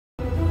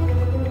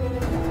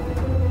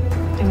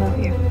I love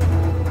you.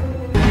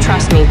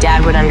 Trust me,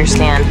 Dad would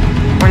understand.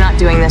 We're not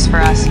doing this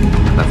for us,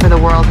 but for the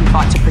world he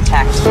fought to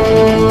protect.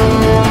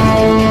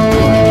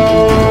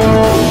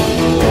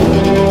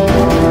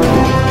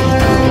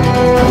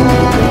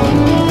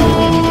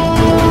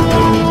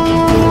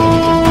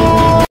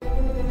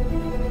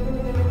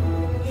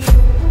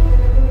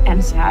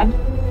 And sad.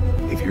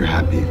 If you're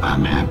happy,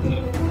 I'm happy.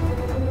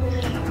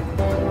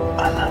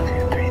 I love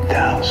you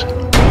 3000.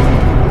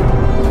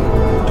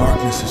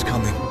 Darkness is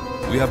coming.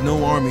 We have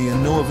no army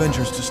and no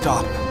Avengers to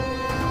stop.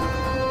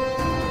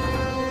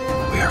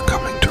 We are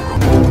coming to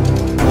Rome.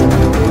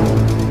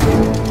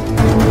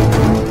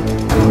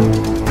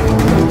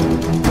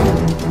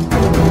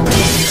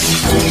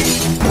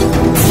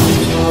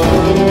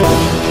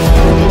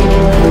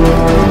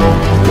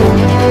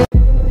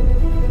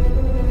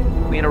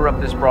 We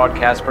interrupt this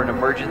broadcast for an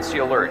emergency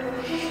alert.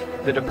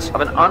 The of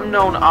an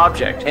unknown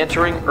object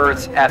entering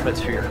Earth's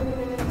atmosphere.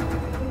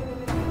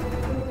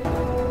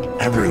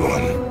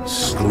 Everyone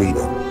scream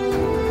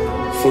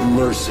for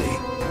mercy.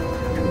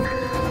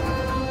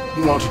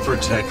 You want to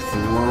protect the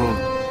world,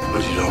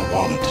 but you don't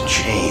want it to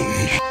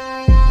change.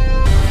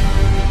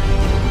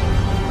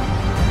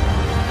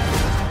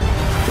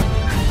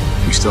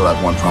 We still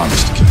have one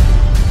promise to keep.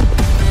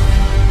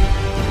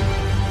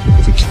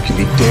 If we can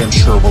be damn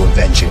sure we'll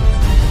avenge it.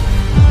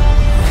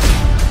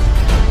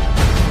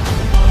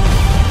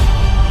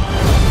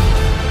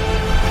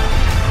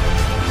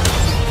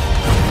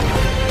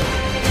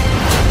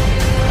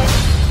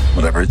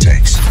 Whatever it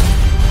takes.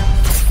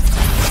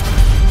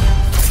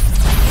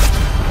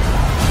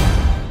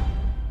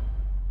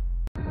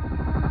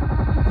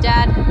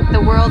 Dad, the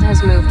world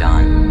has moved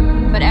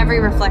on, but every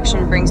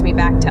reflection brings me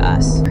back to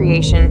us.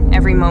 Creation,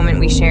 every moment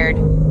we shared.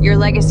 Your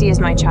legacy is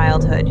my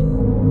childhood. You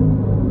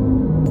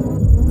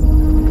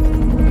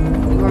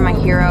were my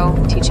hero,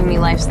 teaching me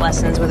life's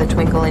lessons with a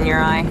twinkle in your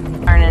eye.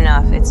 Aren't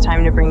enough. It's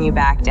time to bring you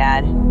back,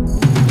 Dad.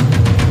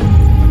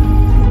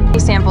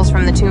 Samples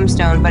from the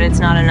tombstone, but it's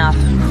not enough.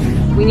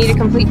 We need a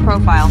complete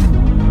profile.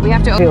 We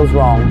have to— Feels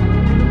wrong.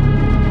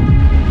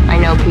 I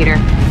know, Peter.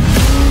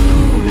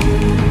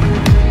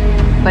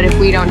 But if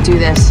we don't do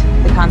this,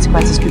 the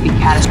consequences could be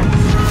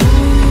catastrophic.